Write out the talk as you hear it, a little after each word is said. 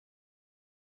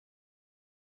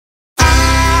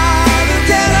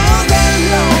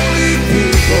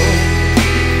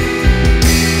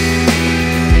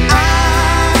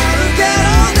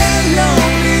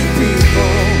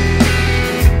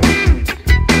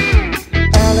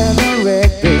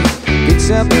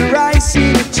Christ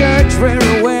in a church where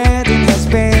a wedding has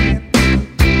been.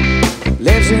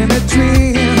 Lives in a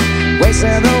dream, waits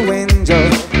at the window,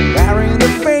 wearing the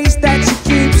face that she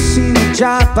keeps in a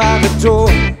jar by the door.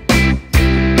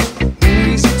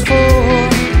 Who is it for?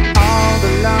 All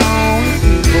the lonely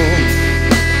people.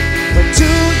 Where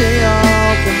do they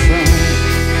all come from?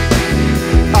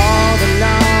 All the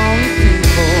lonely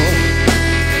people.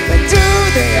 Where do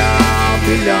they all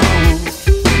belong?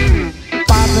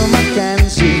 Father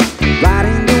Mackenzie,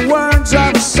 writing the words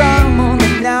of a sermon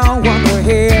that now one will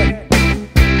hear.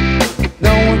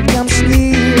 No one comes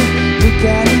near, look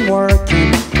at him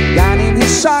working, down in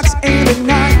his socks in the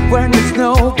night when there's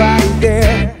nobody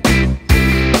there.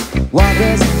 What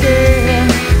does he care?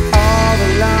 All the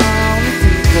lonely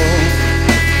people.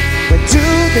 Where do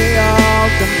they all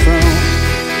come from?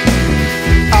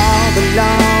 All the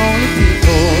lonely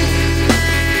people.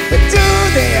 Where do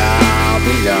they all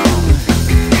belong?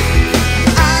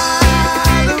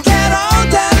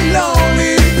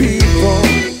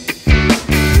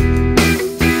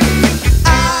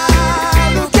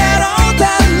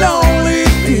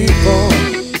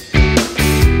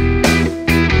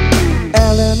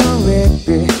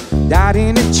 Died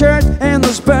in a church and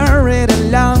was buried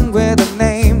along with a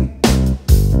name.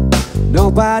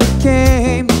 Nobody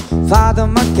came. Father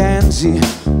Mackenzie,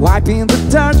 wiping the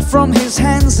dirt from his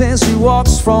hands as he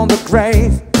walks from the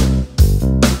grave.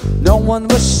 No one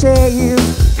was saved.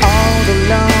 All the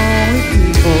lonely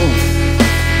people.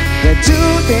 Where do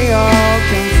they all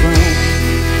come from?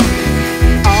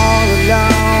 All the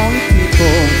lonely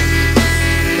people.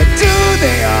 Where do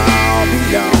they all